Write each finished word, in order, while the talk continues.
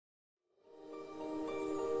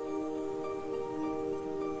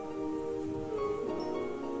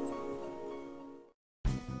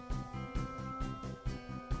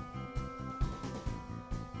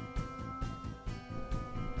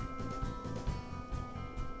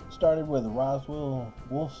started with a Rosewill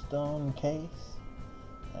WolfStone case,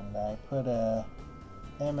 and I put a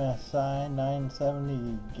MSI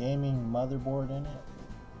 970 gaming motherboard in it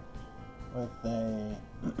with a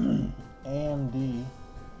AMD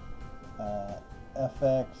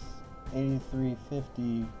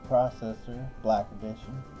FX-8350 processor, Black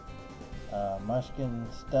Edition, Mushkin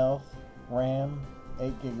Stealth RAM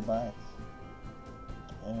 8 GB,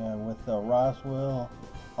 and with a Rosewill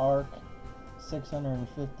ARC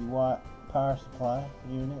 650 watt power supply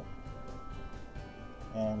unit,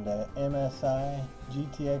 and a MSI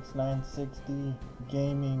GTX 960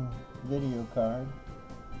 gaming video card,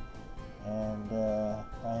 and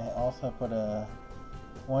I also put a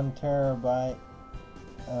 1 terabyte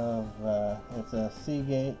of it's a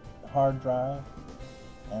Seagate hard drive,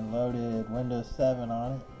 and loaded Windows 7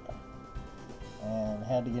 on it, and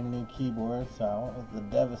had to get a new keyboard, so I went with the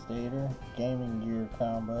Devastator gaming gear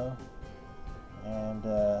combo, and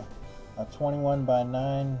a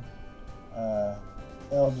 21:9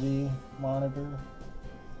 LG monitor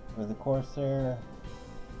with a Corsair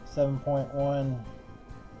 7.1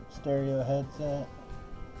 stereo headset.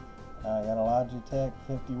 I got a Logitech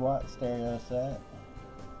 50 watt stereo set,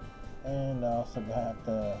 and I also got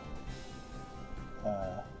the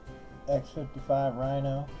X55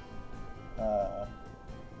 Rhino.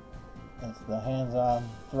 It's the hands-on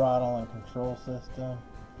throttle and control system,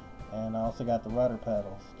 and I also got the rudder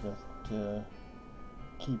pedals just to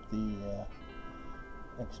keep the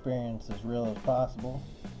experience as real as possible.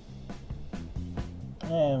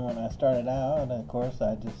 And when I started out, of course,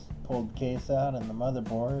 I just pulled the case out and the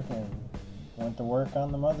motherboard and went to work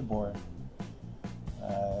on the motherboard.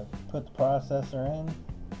 I put the processor in,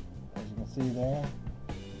 as you can see there,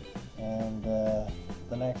 and the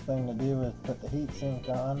next thing to do is put the heatsink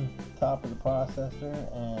on top of the processor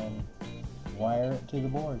and wire it to the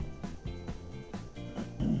board.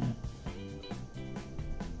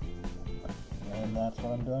 And that's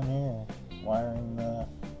what I'm doing here, wiring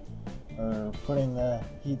putting the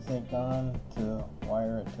heatsink on to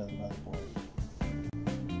wire it to the motherboard.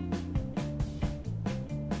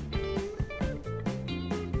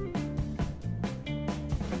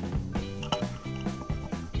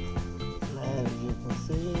 As you can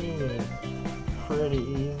see, it's pretty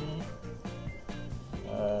easy.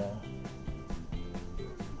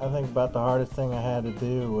 I think about the hardest thing I had to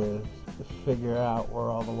do was to figure out where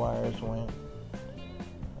all the wires went.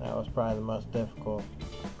 That was probably the most difficult.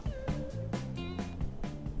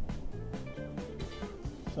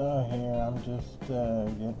 So here I'm just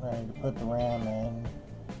getting ready to put the RAM in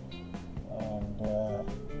and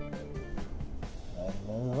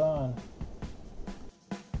move on.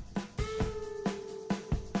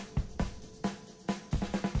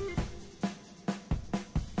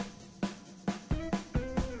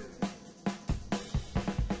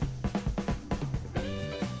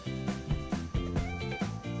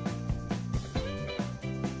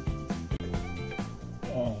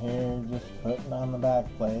 And here, just putting on the back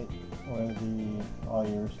plate where all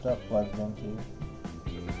your stuff plugs into.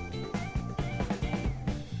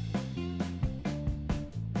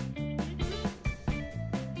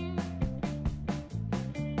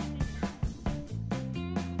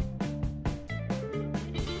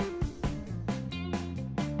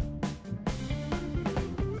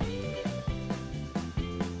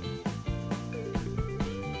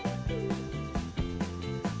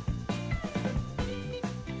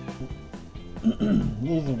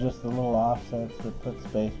 These are just the little offsets that put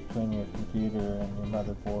space between your computer and your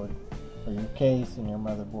motherboard, or your case and your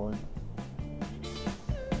motherboard.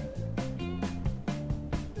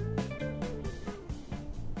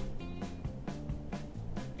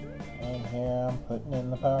 And here I'm putting in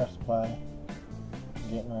the power supply,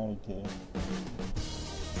 getting ready to.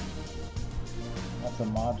 That's a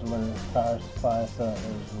modular power supply, so it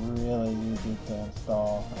was really easy to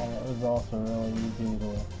install, and it was also really easy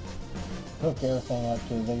to hook everything up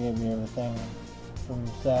to. They give you everything from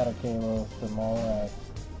SATA cables to Molex,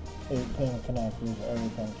 8-pin connectors,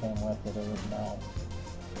 everything came with it. It was nice.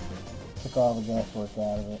 Took all the guesswork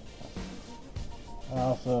out of it. I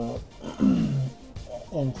also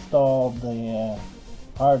installed the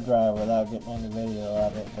hard drive without getting any video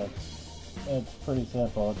of it, but it's pretty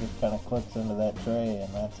simple. It just kind of clicks into that tray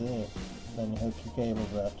and that's it. Then you hook your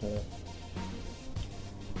cables up to it.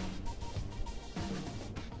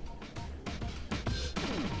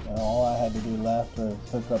 And all I had to do left was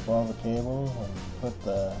hook up all the cables and put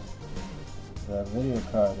the video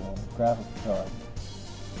card in, graphics card.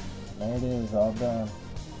 And there it is, all done.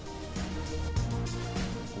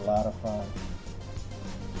 It's a lot of fun.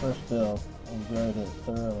 First build, enjoyed it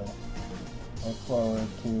thoroughly. Look forward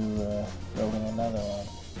to building another one.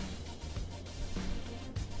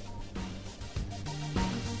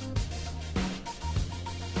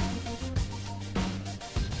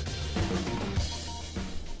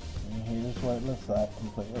 what it looks like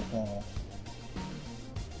completely finished.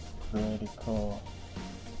 Pretty cool.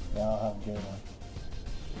 Y'all have a good one.